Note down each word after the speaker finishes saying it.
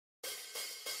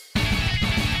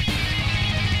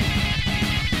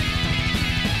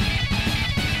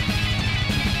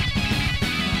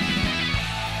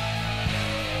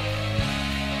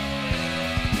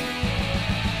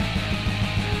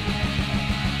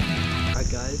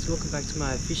welcome back to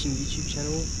my fishing YouTube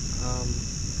channel.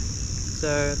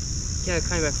 So yeah, I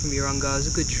came back from Urunga. It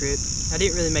was a good trip. I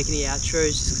didn't really make any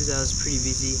outros just because I was pretty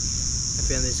busy. I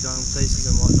found these going places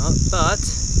and whatnot. But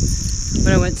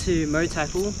when I went to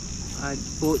Motackle, I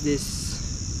bought this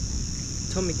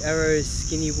Atomic Arrow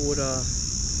skinny water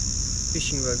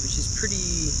fishing rod, which is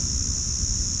pretty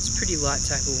light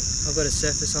tackle. I've got a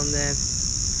surface on there,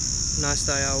 nice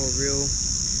Daiwa reel,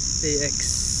 the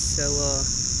Excella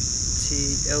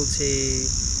LT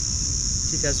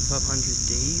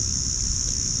 2500D.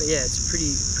 But yeah, it's a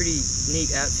pretty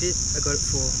neat outfit. I got it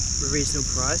for a reasonable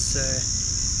price, so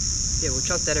yeah, we'll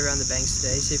chuck that around the banks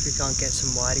today, see if we can't get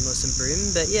some whiting or some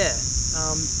bream. But yeah,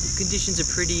 the conditions are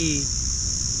pretty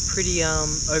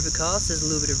overcast. There's a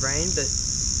little bit of rain, but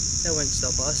that won't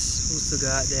stop us. We'll still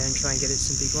go out there and try and get it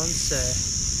some big ones. So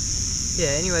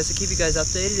yeah, anyways, I'll keep you guys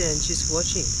updated and cheers for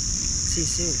watching. See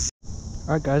you soon.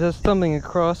 Alright guys, I was stumbling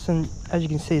across, and as you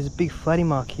can see, there's a big flatty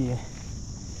mark here.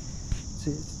 It's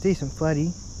a decent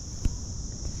flatty.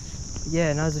 But yeah,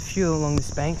 and there's a few along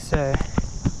this bank, so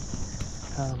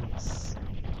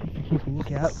keep a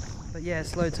lookout. But yeah,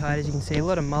 it's low tide, as you can see, a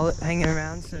lot of mullet hanging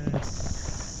around, so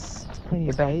plenty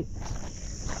of bait.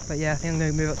 But yeah, I think I'm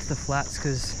going to move up to the flats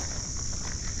because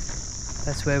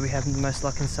that's where we have the most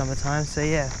luck in summertime. So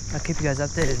yeah, I'll keep you guys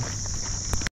updated.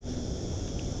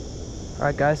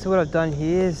 Alright guys, so what I've done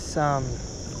here is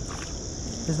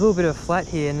there's a little bit of a flat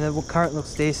here and the current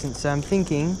looks decent, so I'm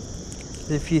thinking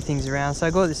there's a few things around. So I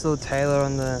got this little tailor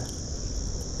on the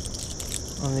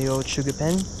old sugar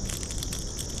pen,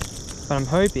 but I'm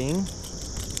hoping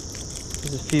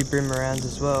there's a few bream around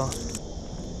as well.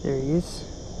 There he is,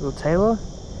 little tailor.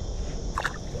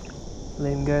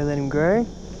 Let him go, let him grow.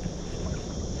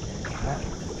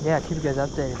 Yeah, keep you guys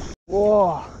updated.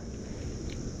 Whoa!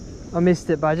 I missed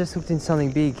it, but I just hooked in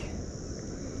something big.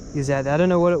 He was out there. I don't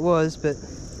know what it was, but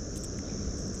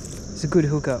it's a good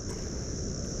hookup.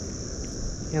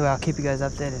 Anyway, I'll keep you guys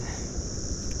updated.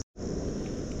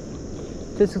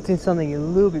 Just hooked in something a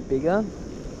little bit bigger.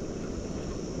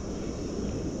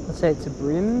 Let's say it's a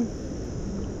bream.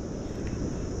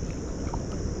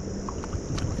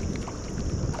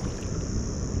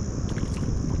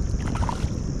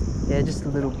 Yeah, just a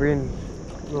little bream,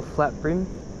 a little flat bream.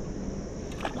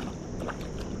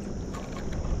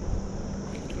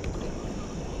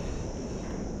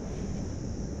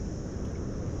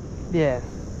 Yeah,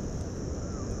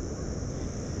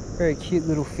 very cute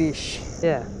little fish.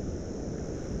 Yeah,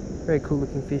 very cool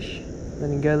looking fish. Let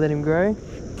him go, let him grow.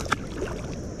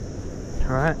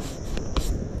 Alright,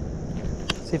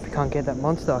 see if we can't get that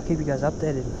monster. I'll keep you guys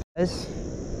updated. Guys,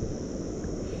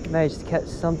 managed to catch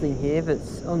something here, but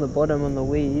it's on the bottom on the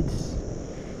weeds,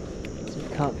 so you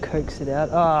can't coax it out.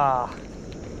 Ah,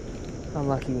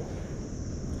 unlucky,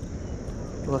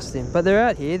 lost him. But they're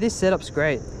out here. This setup's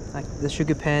great, like the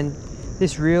sugar pen,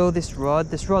 this reel, this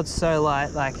rod's so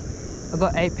light. Like I've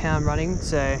got 8 pound running,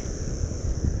 so,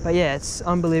 but yeah, it's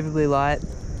unbelievably light,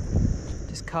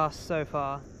 just casts so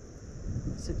far.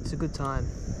 It's a good time.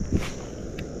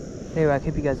 Anyway, I'll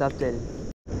keep you guys updated.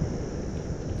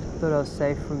 Thought I was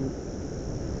safe from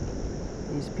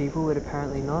these people, but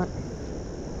apparently not.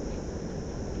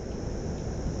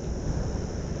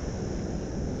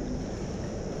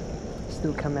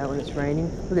 Still come out when it's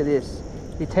raining. Look at this.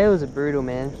 The tailors are brutal,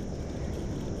 man.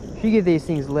 If you give these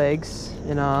things legs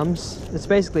and arms, it's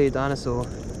basically a dinosaur.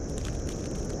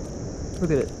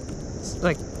 Look at it. It's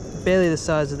like barely the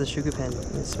size of the sugar pen.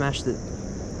 It smashed it.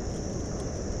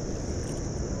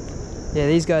 Yeah,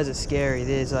 these guys are scary.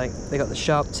 There's like, they got the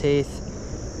sharp teeth.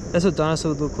 That's what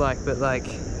dinosaurs would look like, but like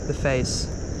the face.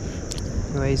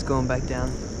 Anyway, he's gone back down.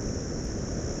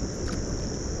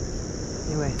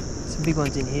 Anyway, some big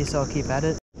ones in here, so I'll keep at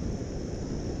it.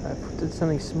 I put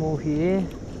something small here.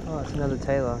 Oh, it's another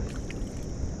tailor.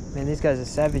 Man, these guys are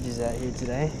savages out here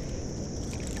today.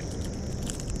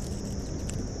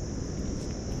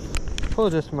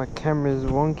 Apologize for my camera's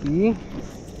wonky.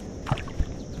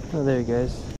 Oh, there he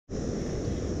goes.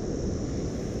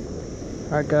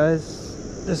 Alright guys,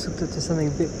 just hooked it to something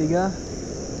a bit bigger.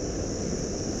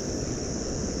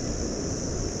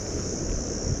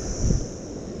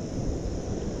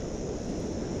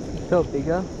 It felt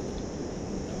bigger.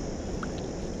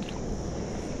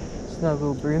 Just another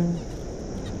little bream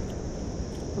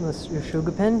on the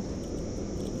sugar pen.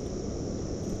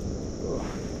 Oh.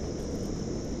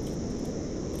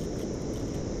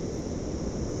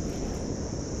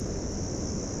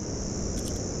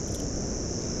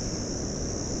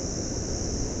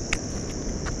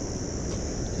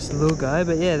 Just a little guy,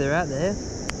 but yeah, they're out there. There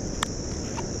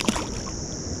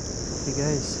he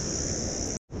goes.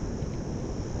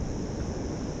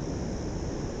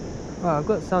 Oh, I've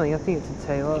got something. I think it's a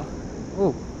Taylor.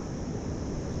 Oh,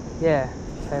 yeah,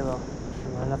 Taylor.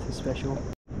 No, nothing special.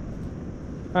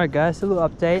 Alright guys, a little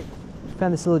update.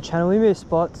 Found this little channel. We moved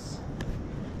spots.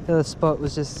 The other spot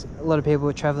was just a lot of people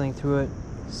were travelling through it.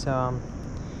 So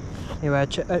anyway,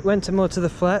 I went more to the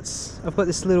flats. I've got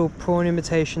this little prawn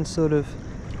imitation sort of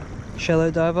shallow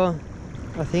diver.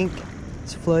 I think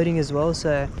it's floating as well,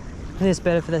 so I think it's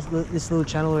better for this little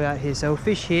channel out here. So we'll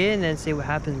fish here and then see what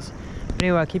happens. But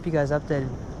anyway, I'll keep you guys updated.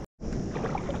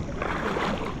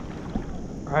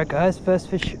 Alright guys, first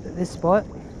fish at this spot.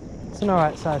 It's an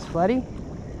alright size flatty.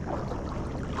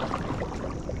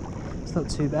 It's not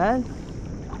too bad.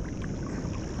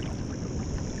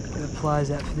 Got the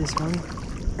pliers out for this one.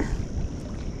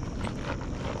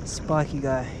 Spiky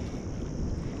guy.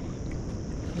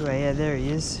 Anyway, yeah, there he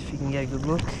is, if you can get a good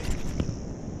look.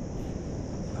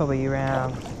 Probably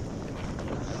around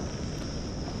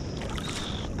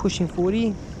pushing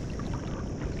 40.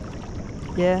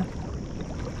 Yeah.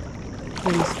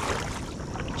 Maybe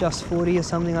just 40 or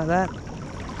something like that.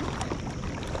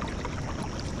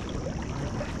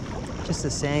 Just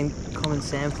a common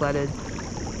sand flatted,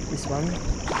 this one. I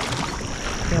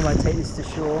think I might take this to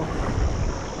shore.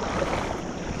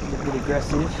 It's a bit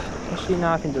aggressive. Actually, no,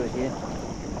 I can do it here.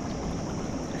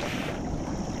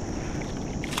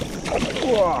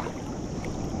 Whoa.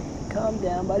 Calm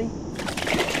down, buddy.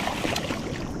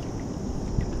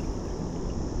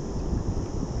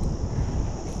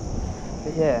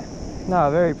 But yeah, no,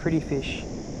 very pretty fish.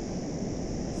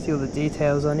 See all the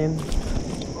details on him.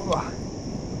 Whoa.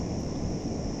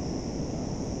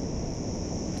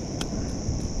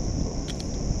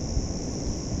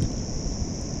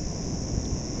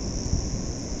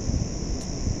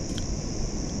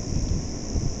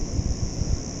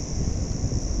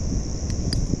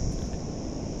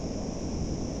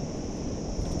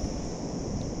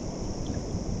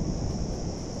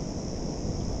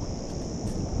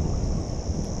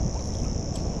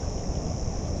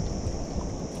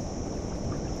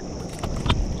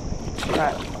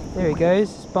 Right, there he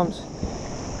goes, just bumps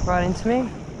right into me.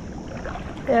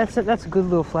 Yeah, that's a good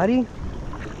little flatty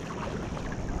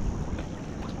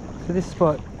for this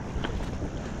spot.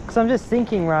 Because I'm just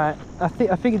thinking, right, I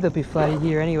figured there'd be flatty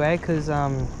here anyway, because all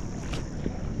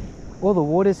the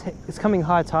water's it's coming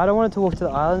high tide. I wanted to walk to the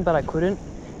island, but I couldn't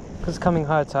because it's coming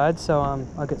high tide, so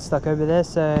I got stuck over there.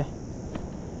 So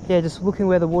yeah, just looking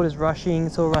where the water's rushing,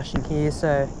 it's all rushing here,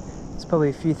 so there's probably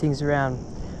a few things around.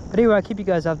 But anyway, I'll keep you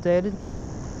guys updated.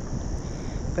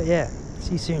 But yeah,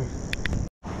 see you soon.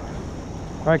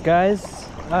 Alright guys,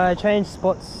 I changed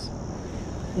spots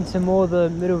into more the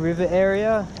middle river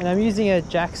area, and I'm using a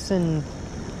Jackson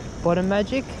bottom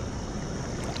magic.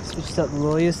 Switched up the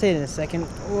lure, you'll see it in a second.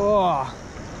 Whoa.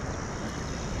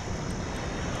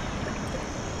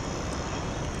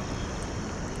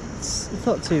 It's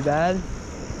not too bad.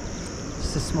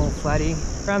 Just a small flatty,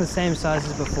 around the same size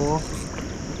as before.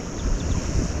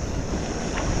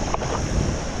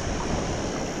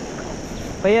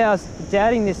 But yeah, I was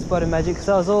doubting this bottom magic because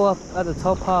I was all up at the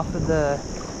top half of the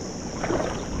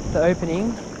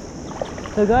opening.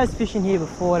 The guys fishing here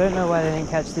before, I don't know why they didn't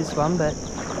catch this one, but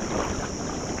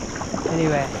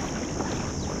anyway,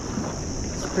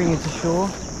 let's bring him to shore.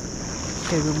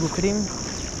 Get a good look at him.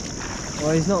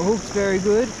 Well, he's not hooked very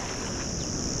good.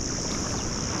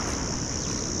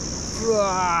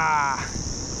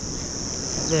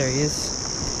 There he is.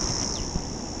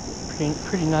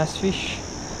 Pretty nice fish.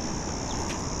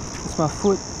 It's my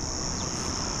foot.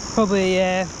 Probably,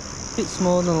 yeah, a bit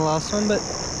smaller than the last one, but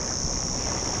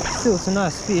still, it's a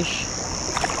nice fish.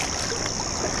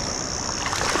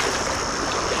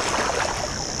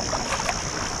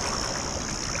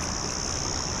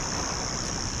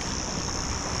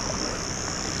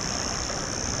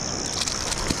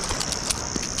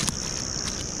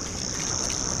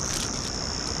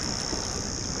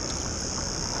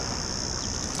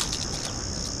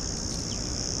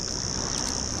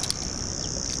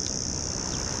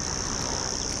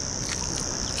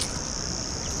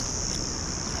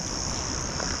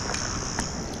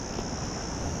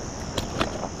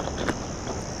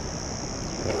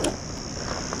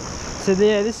 So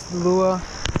there, this is the lure.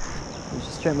 Let me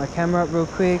just straighten my camera up real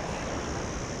quick.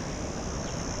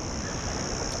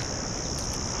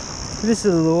 So this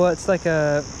is the lure. It's like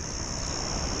a,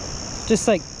 just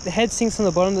like the head sinks on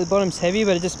the bottom's heavy,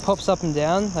 but it just pops up and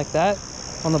down like that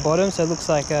on the bottom, so it looks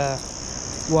like a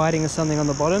whiting or something on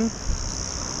the bottom.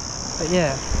 But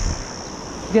yeah,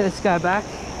 get this guy back.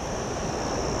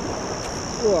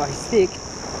 Oh, he's thick.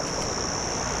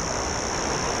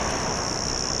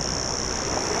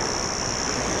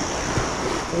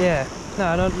 Yeah,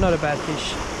 no, not a bad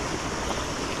fish.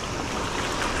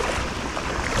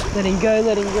 Letting go,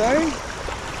 letting go.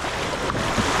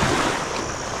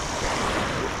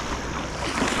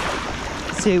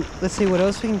 Let's see what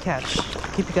else we can catch.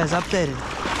 Keep you guys updated.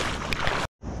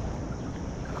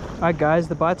 Alright guys,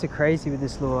 the bites are crazy with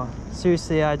this lure.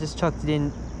 Seriously, I just chucked it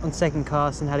in on second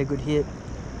cast and had a good hit.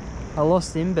 I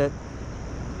lost him, but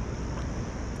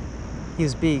he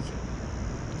was big.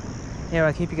 Anyway,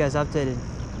 I'll keep you guys updated.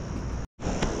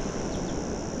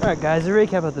 Alright guys, a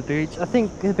recap of the beach. I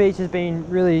think the beach has been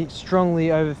really strongly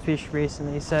overfished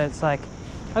recently, so it's like,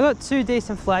 I got 2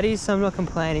 decent flatties, so I'm not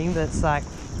complaining, but it's like,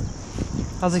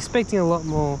 I was expecting a lot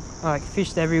more, like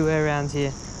fished everywhere around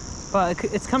here. But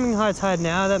it's coming high tide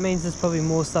now, that means there's probably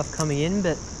more stuff coming in,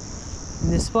 but in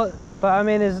this spot, but I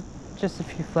mean there's just a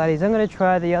few flatties. I'm going to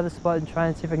try the other spot and try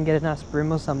and see if I can get a nice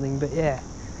brim or something, but yeah.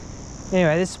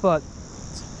 Anyway, this spot,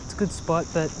 it's a good spot,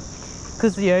 but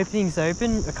because the opening's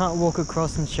open, I can't walk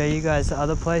across and show you guys the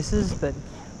other places, but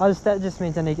that just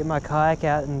means I need to get my kayak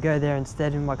out and go there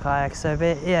instead in my kayak. So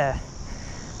yeah,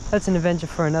 that's an adventure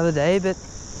for another day, but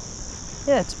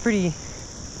yeah, it's pretty,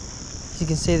 as you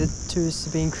can see, the tourists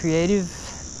are being creative,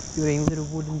 doing little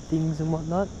wooden things and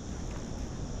whatnot.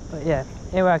 But yeah,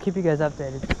 anyway, I'll keep you guys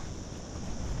updated.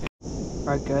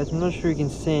 Alright guys, I'm not sure you can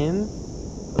see him,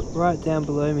 but right down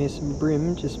below me is some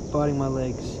brim just biting my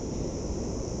legs.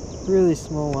 Really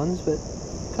small ones, but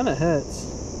kind of hurts.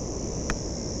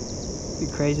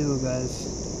 Bit crazy little guys.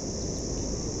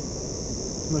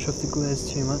 I'm not sure if the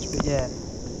glare's too much, but yeah.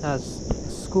 There's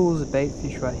schools of bait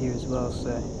fish right here as well, so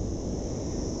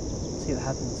let's see what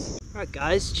happens. Alright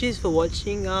guys, cheers for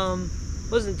watching.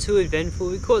 Wasn't too eventful.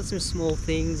 We caught some small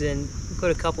things and we got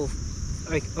a couple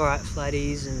alright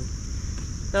flatties, and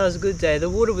that was a good day. The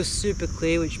water was super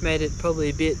clear, which made it probably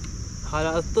a bit harder.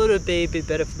 I thought it would be a bit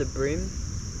better for the brim,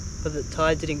 but the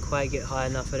tide didn't quite get high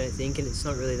enough, I don't think, and it's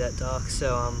not really that dark,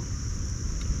 so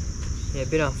yeah, a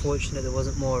bit unfortunate there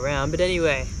wasn't more around. But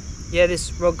anyway, yeah,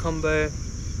 this rod combo,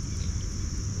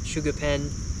 sugar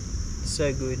pen,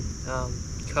 so good.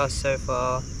 Cast so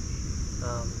far.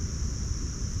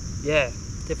 Yeah,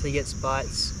 definitely gets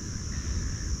bites.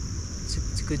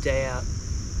 It's a good day out.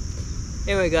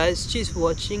 Anyway guys, cheers for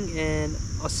watching, and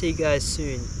I'll see you guys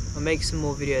soon. I'll make some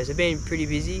more videos. I've been pretty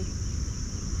busy,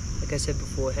 like I said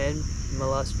beforehand in my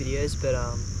last videos, but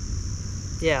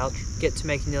yeah, I'll get to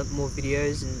making more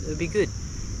videos and it'll be good.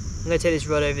 I'm going to take this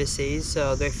rod overseas, so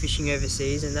I'll go fishing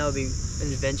overseas, and that'll be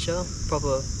an adventure,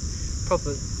 proper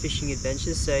fishing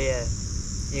adventures. So yeah,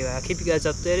 anyway, I'll keep you guys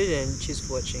updated, and cheers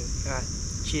for watching. Alright,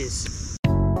 cheers.